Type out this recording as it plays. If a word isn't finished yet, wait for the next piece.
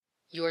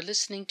You are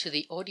listening to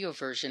the audio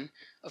version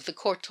of the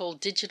Courtauld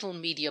digital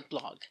media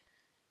blog.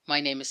 My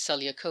name is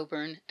Celia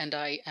Coburn and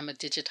I am a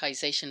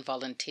digitization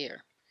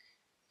volunteer.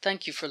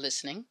 Thank you for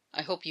listening.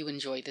 I hope you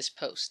enjoy this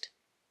post.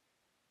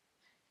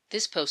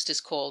 This post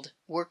is called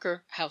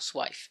Worker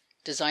Housewife,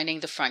 Designing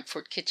the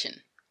Frankfurt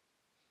Kitchen.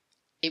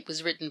 It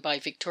was written by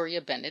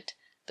Victoria Bennett,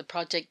 the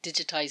Project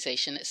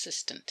Digitization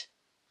Assistant,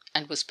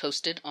 and was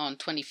posted on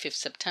 25th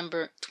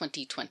September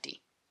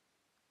 2020.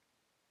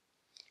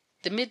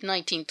 The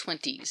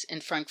mid-1920s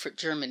in Frankfurt,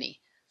 Germany,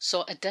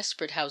 saw a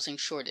desperate housing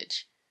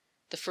shortage.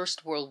 The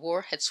First World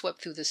War had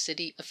swept through the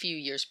city a few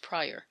years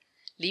prior,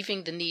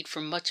 leaving the need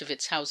for much of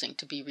its housing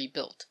to be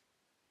rebuilt.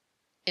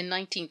 In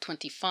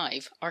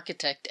 1925,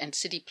 architect and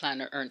city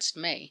planner Ernst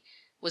May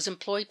was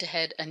employed to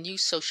head a new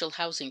social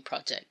housing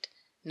project,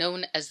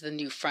 known as the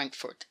New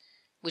Frankfurt,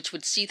 which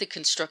would see the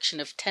construction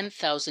of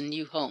 10,000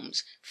 new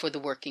homes for the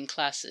working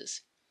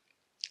classes.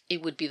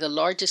 It would be the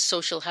largest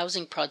social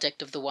housing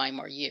project of the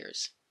Weimar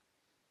years.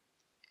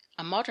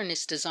 A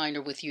modernist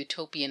designer with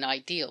utopian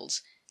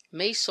ideals,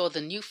 May saw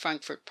the New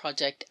Frankfurt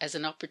project as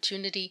an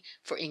opportunity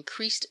for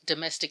increased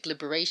domestic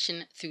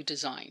liberation through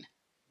design.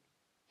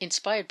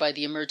 Inspired by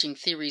the emerging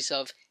theories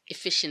of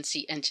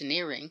efficiency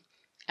engineering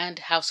and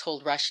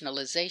household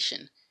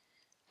rationalization,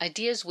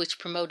 ideas which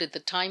promoted the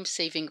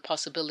time-saving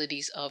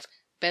possibilities of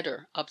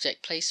better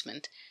object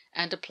placement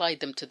and applied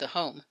them to the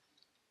home,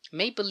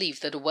 May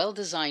believed that a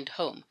well-designed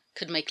home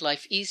could make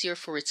life easier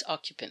for its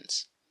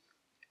occupants.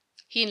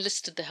 He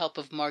enlisted the help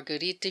of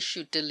Margarete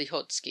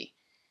Schulte-Lihotzky,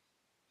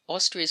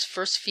 Austria's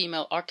first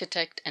female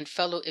architect and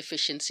fellow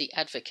efficiency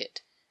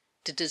advocate,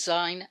 to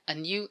design a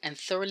new and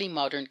thoroughly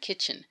modern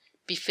kitchen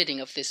befitting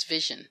of this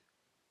vision.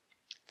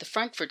 The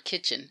Frankfurt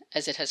kitchen,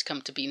 as it has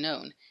come to be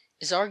known,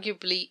 is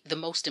arguably the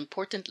most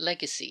important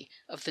legacy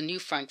of the New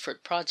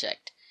Frankfurt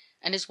project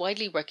and is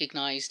widely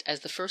recognized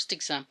as the first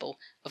example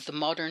of the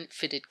modern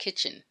fitted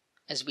kitchen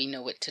as we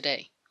know it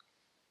today.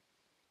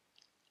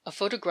 A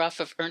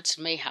photograph of Ernst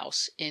May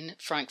House in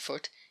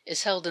Frankfurt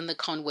is held in the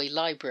Conway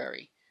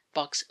Library,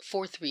 Box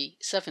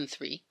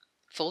 4373,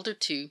 Folder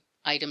 2,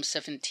 Item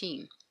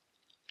 17.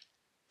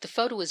 The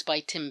photo is by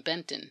Tim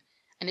Benton,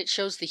 and it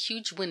shows the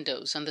huge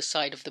windows on the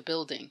side of the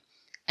building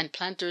and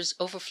planters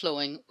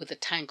overflowing with a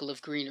tangle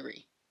of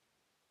greenery.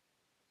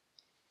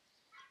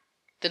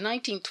 The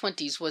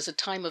 1920s was a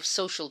time of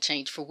social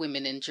change for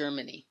women in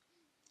Germany.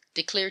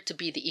 Declared to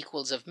be the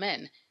equals of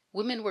men,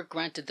 women were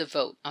granted the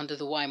vote under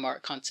the Weimar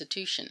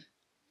Constitution.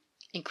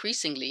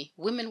 Increasingly,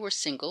 women were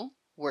single,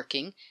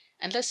 working,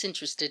 and less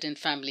interested in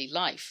family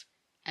life,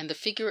 and the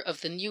figure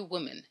of the new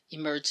woman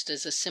emerged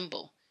as a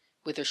symbol,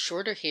 with her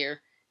shorter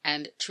hair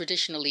and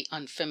traditionally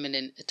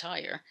unfeminine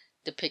attire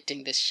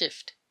depicting this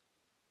shift.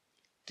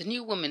 The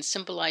new woman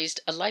symbolized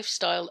a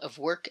lifestyle of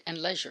work and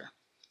leisure,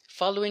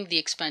 following the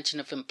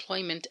expansion of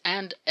employment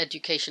and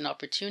education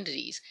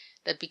opportunities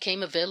that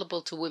became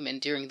available to women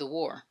during the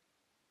war.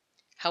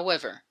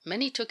 However,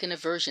 many took an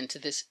aversion to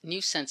this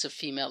new sense of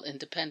female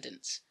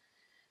independence.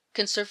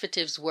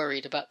 Conservatives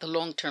worried about the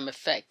long-term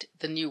effect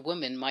the new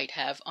woman might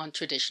have on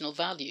traditional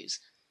values.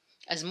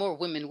 As more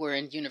women were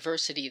in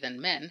university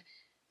than men,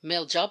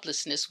 male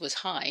joblessness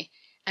was high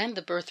and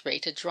the birth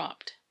rate had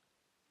dropped.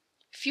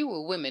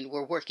 Fewer women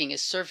were working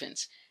as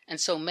servants, and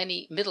so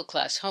many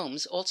middle-class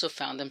homes also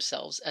found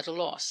themselves at a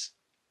loss.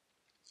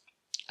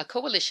 A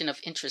coalition of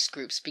interest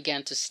groups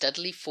began to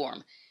steadily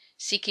form,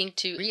 seeking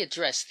to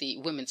readdress the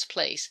women's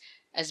place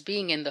as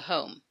being in the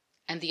home,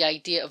 and the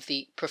idea of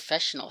the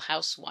professional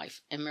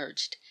housewife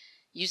emerged,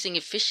 using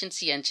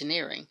efficiency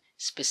engineering,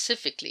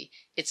 specifically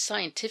its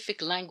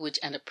scientific language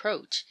and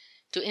approach,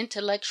 to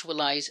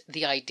intellectualize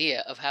the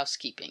idea of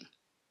housekeeping.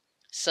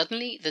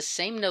 Suddenly, the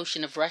same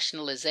notion of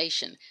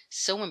rationalization,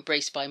 so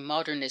embraced by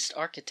modernist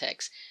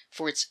architects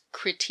for its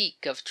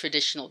critique of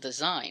traditional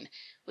design,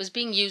 was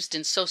being used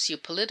in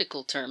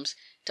socio-political terms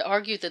to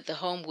argue that the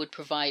home would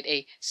provide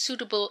a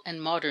suitable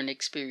and modern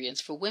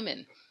experience for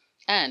women,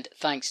 and,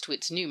 thanks to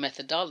its new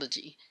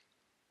methodology,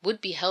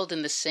 would be held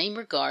in the same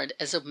regard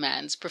as a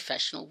man's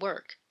professional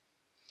work.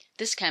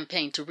 This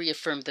campaign to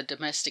reaffirm the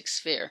domestic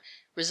sphere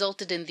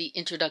resulted in the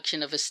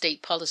introduction of a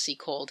state policy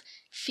called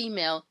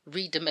female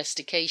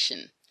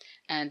redomestication,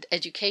 and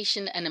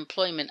education and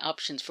employment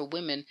options for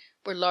women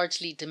were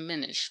largely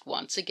diminished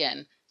once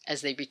again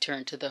as they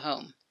returned to the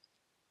home.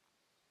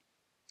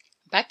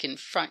 Back in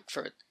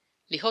Frankfurt,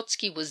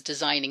 Lihotzky was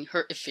designing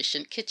her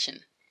efficient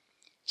kitchen.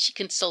 She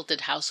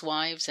consulted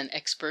housewives and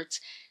experts,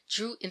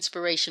 drew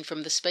inspiration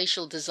from the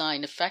spatial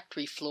design of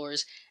factory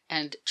floors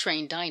and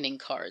train dining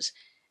cars,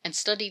 and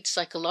studied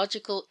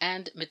psychological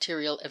and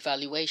material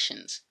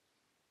evaluations.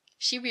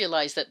 She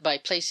realized that by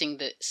placing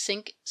the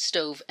sink,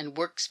 stove, and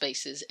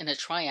workspaces in a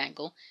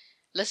triangle,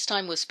 less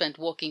time was spent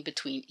walking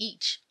between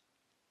each.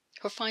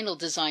 Her final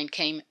design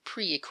came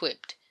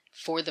pre-equipped,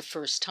 for the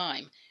first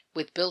time,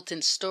 with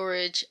built-in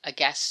storage, a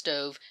gas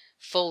stove,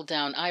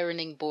 fold-down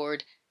ironing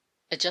board,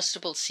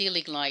 adjustable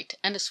ceiling light,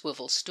 and a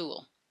swivel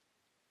stool.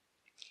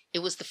 It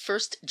was the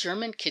first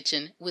German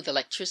kitchen with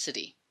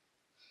electricity.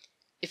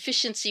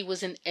 Efficiency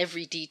was in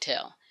every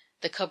detail.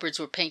 The cupboards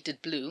were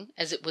painted blue,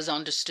 as it was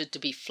understood to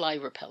be fly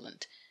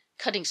repellent.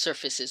 Cutting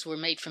surfaces were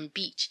made from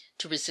beech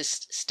to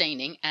resist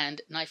staining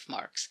and knife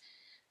marks.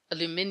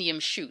 Aluminium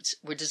chutes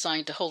were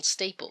designed to hold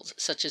staples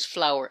such as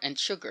flour and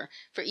sugar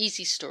for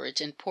easy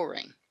storage and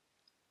pouring.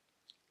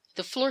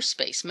 The floor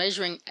space,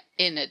 measuring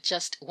in at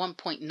just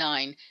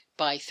 1.9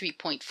 by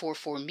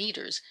 3.44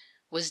 meters,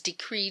 was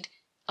decreed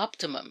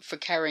optimum for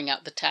carrying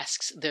out the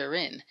tasks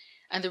therein,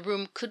 and the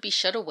room could be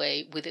shut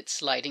away with its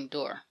sliding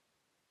door.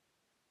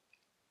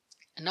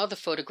 Another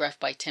photograph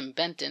by Tim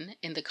Benton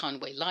in the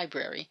Conway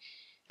Library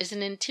is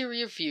an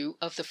interior view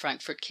of the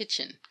Frankfurt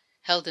kitchen,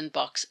 held in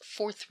box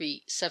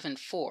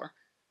 4374,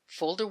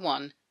 folder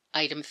 1,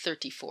 item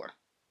 34.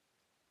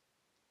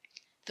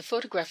 The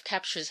photograph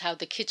captures how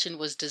the kitchen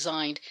was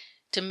designed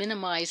to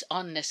minimize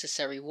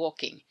unnecessary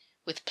walking,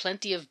 with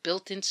plenty of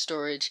built-in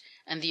storage,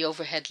 and the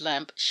overhead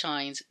lamp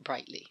shines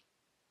brightly.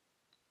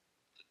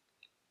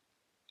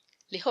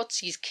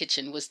 Lihotzky's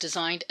kitchen was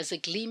designed as a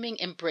gleaming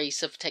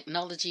embrace of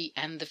technology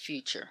and the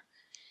future.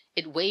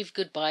 It waved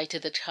goodbye to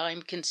the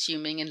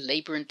time-consuming and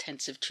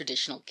labor-intensive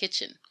traditional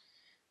kitchen,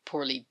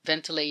 poorly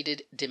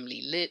ventilated,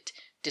 dimly lit,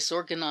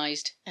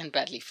 disorganized, and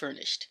badly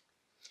furnished.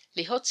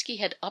 Lihotzky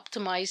had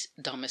optimized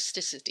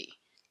domesticity.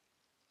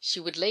 She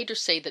would later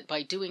say that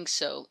by doing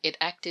so, it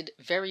acted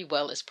very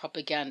well as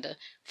propaganda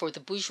for the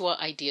bourgeois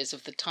ideas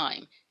of the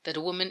time that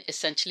a woman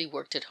essentially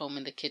worked at home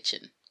in the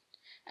kitchen,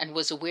 and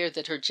was aware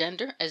that her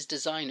gender as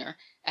designer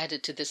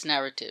added to this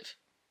narrative.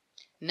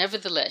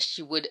 Nevertheless,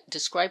 she would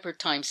describe her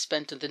time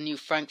spent on the new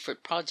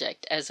Frankfurt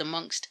project as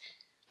amongst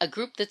a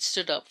group that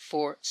stood up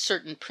for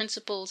certain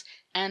principles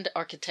and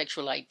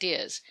architectural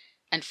ideas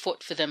and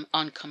fought for them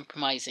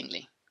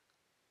uncompromisingly.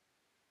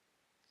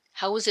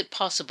 How was it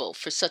possible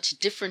for such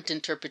different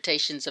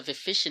interpretations of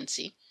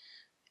efficiency,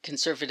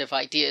 conservative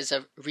ideas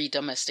of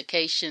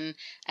redomestication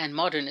and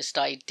modernist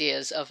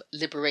ideas of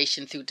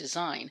liberation through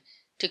design,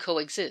 to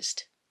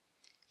coexist?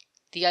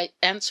 The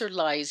answer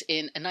lies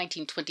in a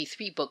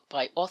 1923 book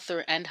by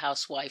author and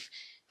housewife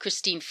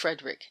Christine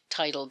Frederick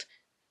titled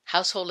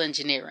Household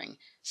Engineering,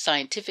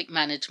 Scientific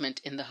Management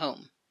in the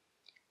Home,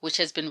 which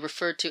has been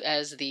referred to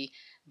as the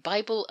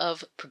Bible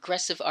of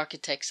Progressive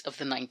Architects of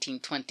the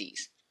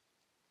 1920s.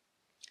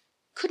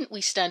 Couldn't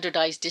we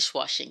standardize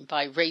dishwashing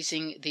by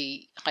raising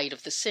the height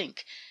of the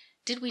sink?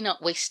 Did we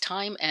not waste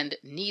time and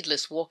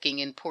needless walking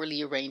in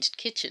poorly arranged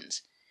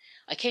kitchens?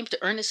 I came to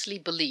earnestly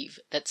believe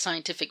that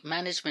scientific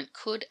management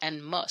could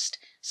and must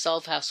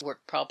solve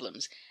housework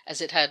problems,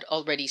 as it had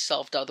already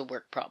solved other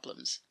work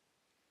problems.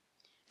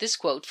 This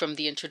quote from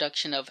the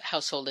introduction of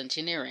Household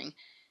Engineering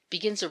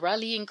begins a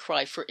rallying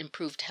cry for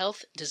improved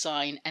health,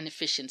 design, and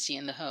efficiency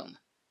in the home.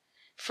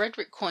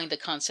 Frederick coined the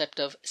concept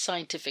of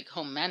scientific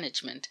home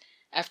management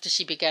after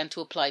she began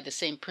to apply the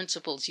same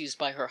principles used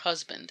by her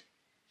husband,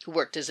 who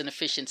worked as an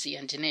efficiency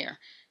engineer,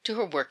 to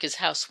her work as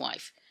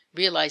housewife,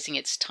 realizing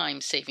its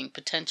time-saving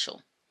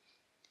potential.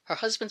 Her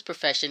husband's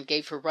profession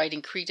gave her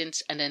writing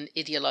credence and an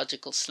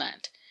ideological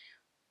slant.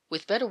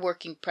 With better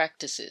working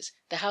practices,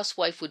 the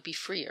housewife would be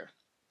freer.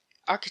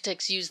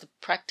 Architects used the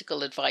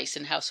practical advice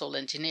in household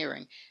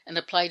engineering and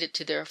applied it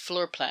to their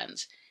floor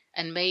plans,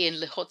 and May and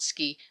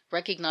Lihotzky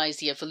recognized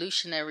the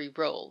evolutionary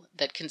role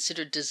that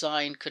considered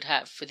design could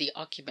have for the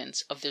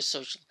occupants of their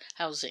social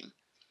housing.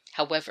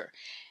 However,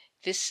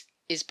 this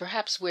is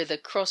perhaps where the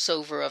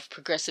crossover of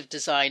progressive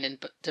design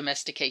and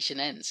domestication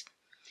ends.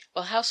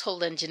 While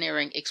household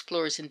engineering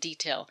explores in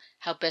detail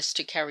how best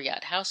to carry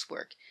out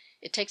housework,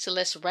 it takes a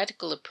less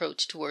radical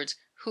approach towards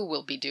who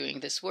will be doing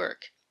this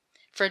work.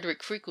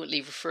 Frederick frequently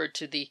referred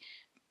to the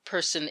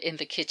person in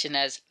the kitchen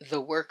as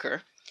the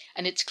worker,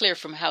 and it's clear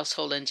from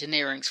household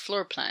engineering's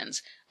floor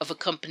plans of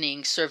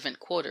accompanying servant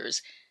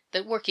quarters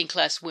that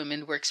working-class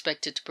women were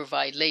expected to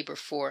provide labor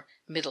for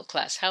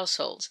middle-class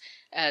households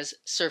as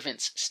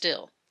servants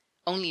still,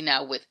 only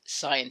now with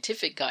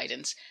scientific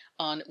guidance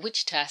on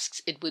which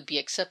tasks it would be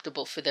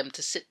acceptable for them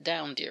to sit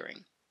down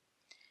during.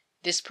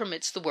 This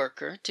permits the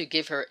worker to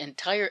give her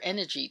entire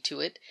energy to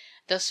it,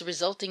 thus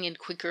resulting in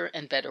quicker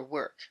and better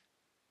work.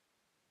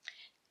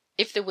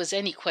 If there was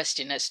any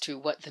question as to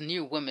what the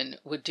new woman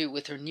would do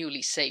with her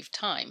newly saved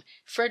time,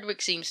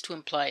 Frederick seems to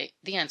imply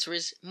the answer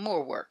is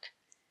more work.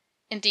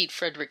 Indeed,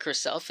 Frederick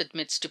herself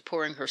admits to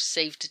pouring her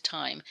saved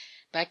time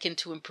back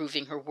into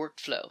improving her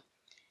workflow,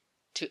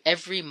 to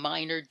every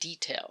minor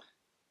detail.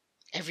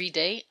 Every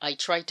day, I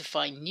try to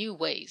find new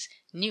ways,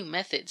 new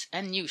methods,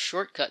 and new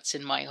shortcuts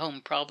in my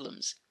home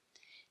problems.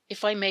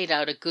 If I made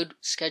out a good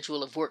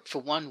schedule of work for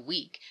 1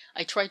 week,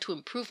 I try to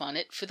improve on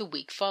it for the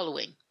week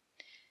following.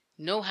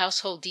 No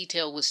household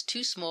detail was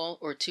too small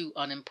or too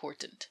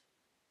unimportant.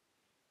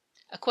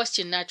 A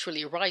question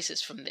naturally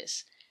arises from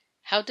this.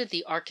 How did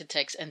the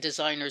architects and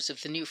designers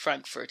of the new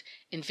Frankfurt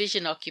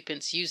envision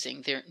occupants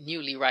using their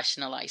newly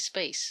rationalized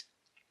space?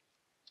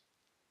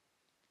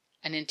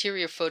 An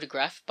interior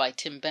photograph by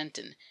Tim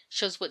Benton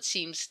shows what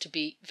seems to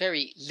be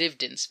very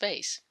lived-in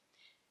space.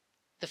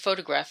 The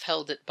photograph,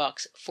 held at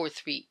box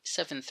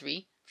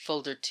 4373,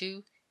 folder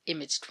 2,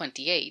 image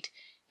 28,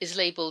 is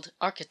labeled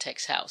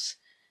Architect's House,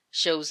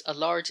 shows a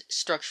large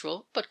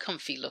structural but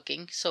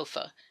comfy-looking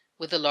sofa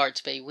with a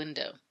large bay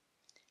window.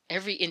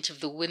 Every inch of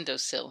the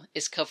windowsill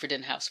is covered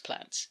in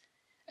houseplants.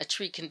 A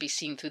tree can be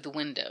seen through the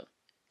window.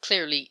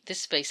 Clearly,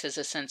 this space has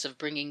a sense of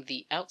bringing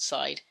the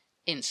outside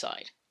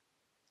inside.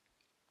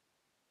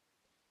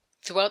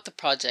 Throughout the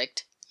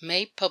project,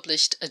 May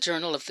published a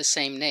journal of the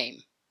same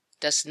name,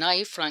 Das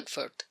Neue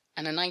Frankfurt,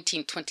 and a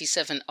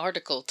 1927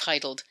 article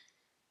titled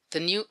The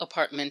New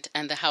Apartment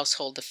and the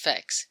Household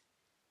Effects,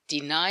 Die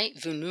neue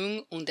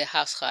Wohnung und der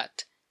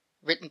Hausrat,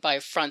 written by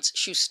Franz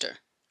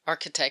Schuster,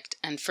 architect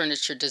and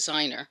furniture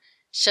designer,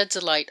 sheds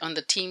a light on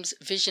the team's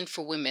vision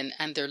for women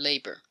and their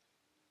labor.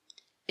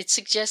 It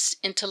suggests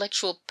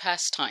intellectual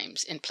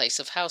pastimes in place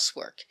of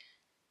housework,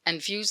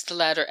 and views the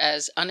latter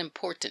as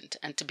unimportant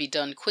and to be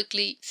done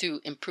quickly through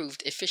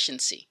improved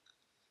efficiency.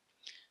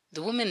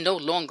 The woman no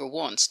longer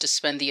wants to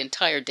spend the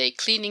entire day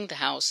cleaning the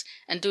house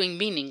and doing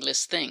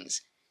meaningless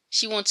things.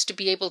 She wants to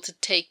be able to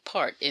take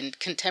part in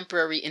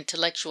contemporary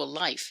intellectual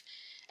life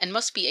and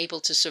must be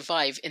able to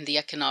survive in the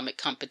economic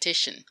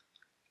competition.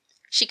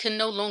 She can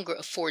no longer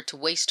afford to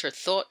waste her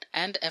thought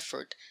and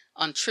effort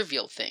on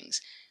trivial things,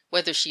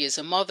 whether she is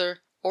a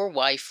mother or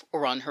wife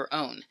or on her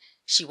own.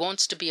 She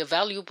wants to be a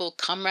valuable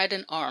comrade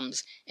in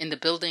arms in the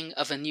building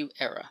of a new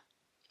era.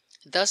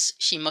 Thus,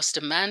 she must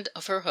demand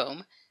of her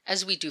home,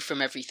 as we do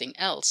from everything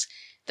else,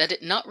 that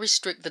it not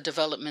restrict the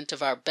development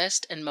of our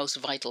best and most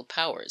vital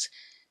powers,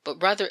 but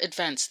rather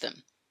advance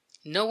them.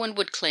 No one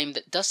would claim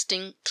that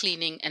dusting,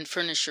 cleaning, and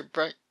furniture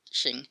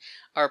brushing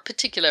are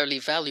particularly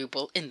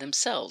valuable in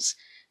themselves.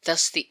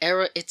 Thus, the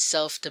era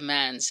itself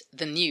demands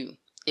the new,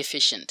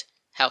 efficient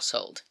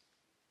household.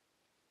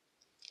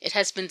 It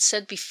has been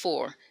said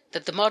before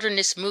that the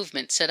modernist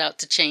movement set out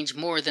to change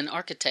more than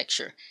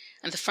architecture,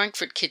 and the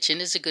Frankfurt kitchen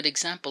is a good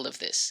example of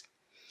this.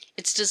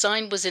 Its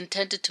design was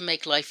intended to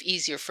make life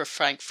easier for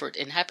Frankfurt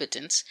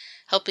inhabitants,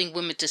 helping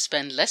women to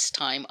spend less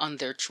time on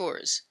their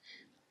chores.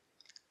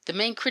 The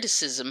main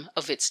criticism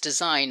of its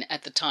design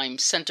at the time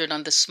centered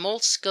on the small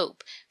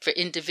scope for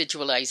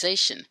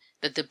individualization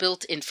that the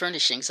built-in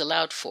furnishings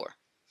allowed for,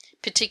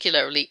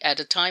 particularly at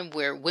a time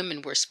where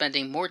women were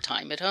spending more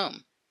time at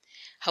home.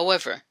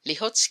 However,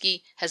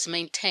 Lihotzky has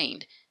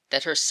maintained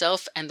that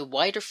herself and the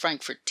wider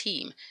Frankfurt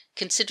team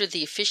consider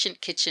the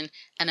efficient kitchen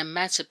an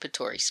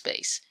emancipatory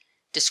space,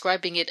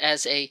 describing it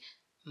as a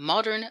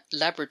modern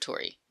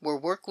laboratory where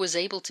work was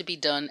able to be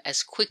done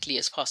as quickly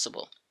as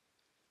possible.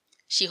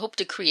 She hoped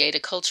to create a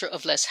culture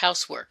of less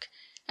housework,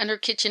 and her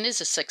kitchen is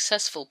a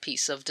successful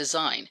piece of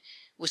design,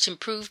 which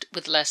improved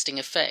with lasting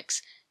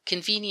effects,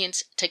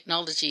 convenience,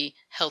 technology,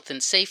 health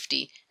and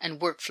safety, and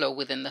workflow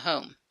within the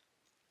home.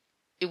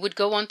 It would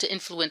go on to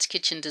influence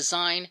kitchen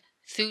design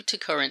through to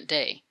current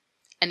day,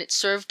 and it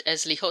served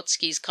as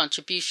Lihotzky's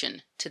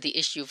contribution to the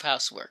issue of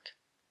housework.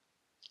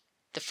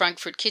 The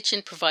Frankfurt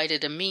kitchen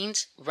provided a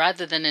means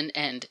rather than an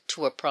end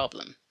to a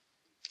problem.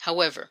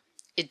 However,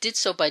 it did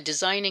so by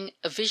designing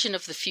a vision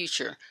of the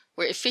future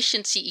where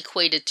efficiency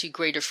equated to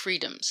greater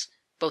freedoms,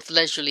 both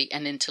leisurely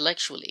and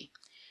intellectually,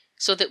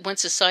 so that when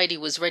society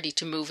was ready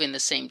to move in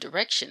the same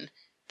direction,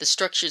 the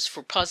structures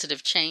for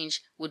positive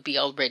change would be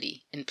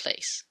already in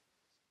place.